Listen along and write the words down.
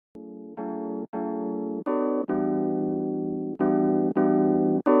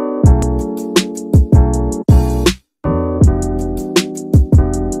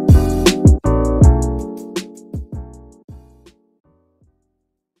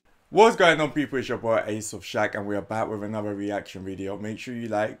What's going on, people? It's your boy Ace of Shaq, and we're back with another reaction video. Make sure you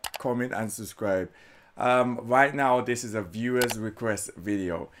like, comment, and subscribe. Right now, this is a viewer's request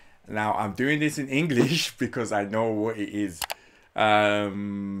video. Now, I'm doing this in English because I know what it is.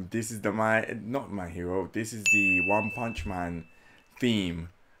 This is not my hero. This is the One Punch Man theme,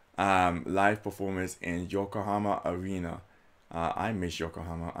 live performance in Yokohama Arena. I miss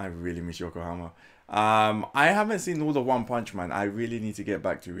Yokohama. I really miss Yokohama. I haven't seen all the One Punch Man. I really need to get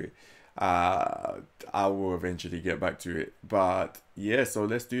back to it. I will eventually get back to it. But yeah, so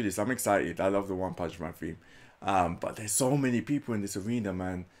let's do this. I'm excited. I love the One Punch Man theme. But there's so many people in this arena,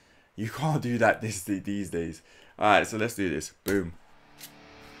 man. You can't do that these days. Alright, so let's do this. Boom.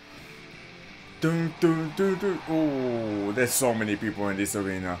 Dun, dun, dun, dun. Oh, there's so many people in this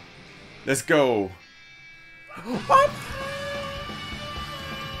arena. Let's go. What?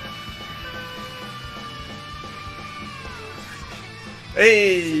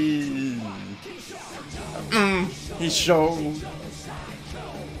 Hey, he showed.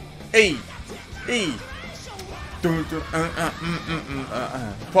 Hey, hey.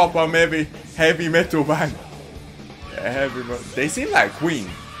 Proper maybe heavy metal band. Yeah, heavy metal. They seem like Queen.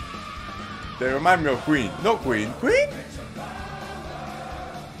 They remind me of Queen. Not Queen. Queen?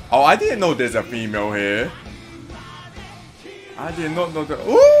 Oh, I didn't know there's a female here. I did not know that.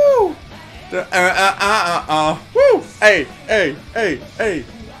 Ooh! Woo! Hey, hey, hey, hey.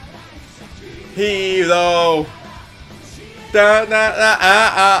 Hero.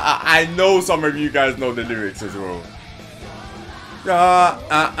 I know some of you guys know the lyrics as well.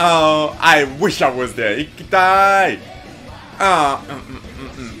 I wish I was there. Ikitai.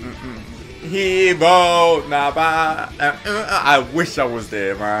 Hero. I wish I was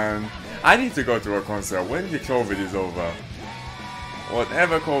there, man. I need to go to a concert when the COVID is over.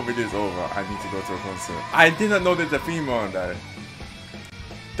 Whatever COVID is over, I need to go to a concert. I didn't know there's a female on that.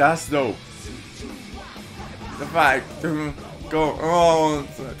 That's dope. The fact to go on.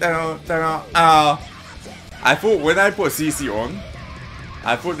 I thought when I put CC on,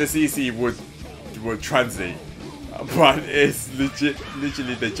 I thought the CC would translate, but it's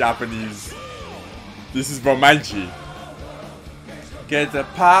literally the Japanese. This is Romanchi. Get the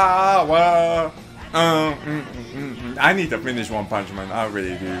power. I need to finish One Punch Man. I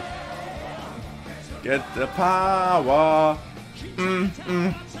really do. Get the power.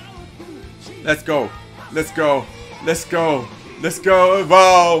 Let's go. Let's go. Let's go. Let's go.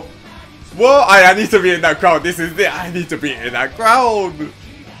 Whoa. Whoa. I need to be in that crowd. This is it. I need to be in that crowd.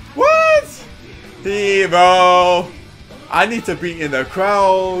 What? Hero. I need to be in the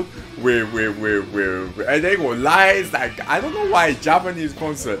crowd. And they go lights. Like, I don't know why Japanese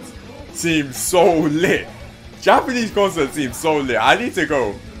concerts seem so lit. Japanese concerts seem so lit. I need to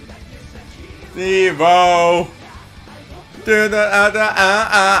go. Evo.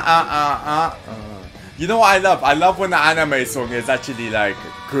 You know what I love? I love when the anime song is actually like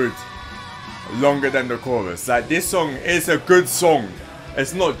good, longer than the chorus. Like, this song is a good song.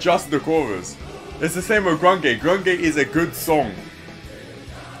 It's not just the chorus. It's the same with Grunge. Grunge is a good song.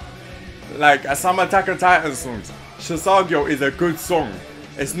 Like some Attack on Titan songs. Shisagyo is a good song.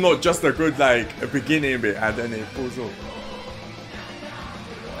 It's not just a good, like, a beginning bit and then it pulls up.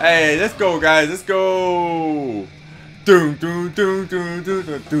 Hey, let's go, guys. Let's go.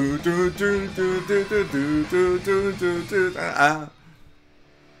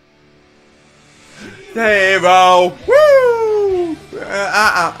 Hero. Woo!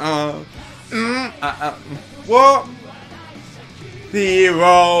 What?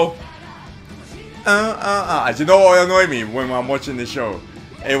 Hero. You know what annoys me when I'm watching the show?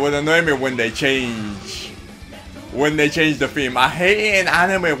 It would annoy me when they change the theme. I hate it in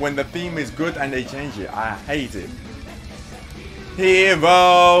anime when the theme is good and they change it. I hate it.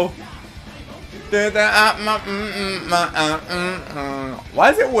 Hero. Why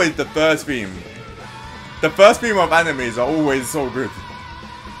is it always the first theme? The first theme of animes are always so good.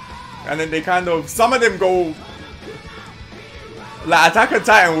 And then they kind of, some of them go, like Attack on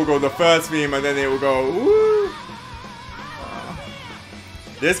Titan will go the first theme and then it will go, ooh.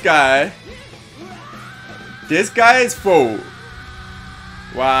 This guy is full.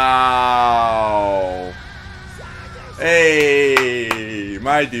 Wow. Hey,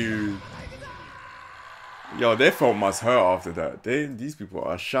 my dude. Yo, their throat must hurt after that. These people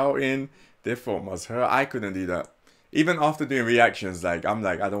are shouting. Their throat must hurt. I couldn't do that. Even after doing reactions, like, I'm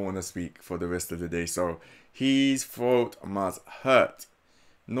like, I don't want to speak for the rest of the day. So, his throat must hurt.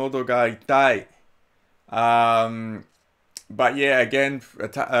 Nodo ga itai. But yeah, again,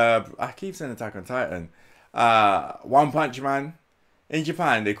 I keep saying Attack on Titan. One Punch Man in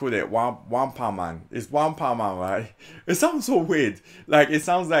Japan they call it one pound man. It's 1 pound man, right? It sounds so weird. Like it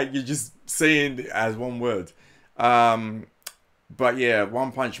sounds like you're just saying it as one word. But yeah,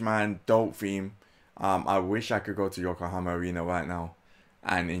 One Punch Man, dope theme. I wish I could go to Yokohama Arena right now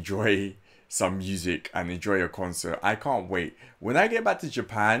and enjoy some music and enjoy a concert. I can't wait. When I get back to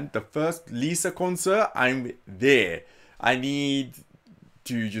Japan, the first Lisa concert, I'm there. I need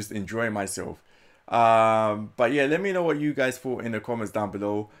to just enjoy myself. But yeah, let me know what you guys thought in the comments down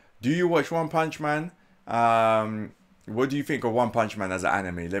below. Do you watch One Punch Man? What do you think of One Punch Man as an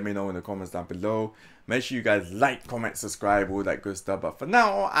anime? Let me know in the comments down below. Make sure you guys like, comment, subscribe, all that good stuff. But for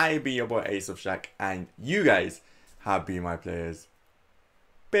now, I've been your boy Ace of Shaq, and you guys have been my players.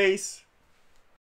 Peace.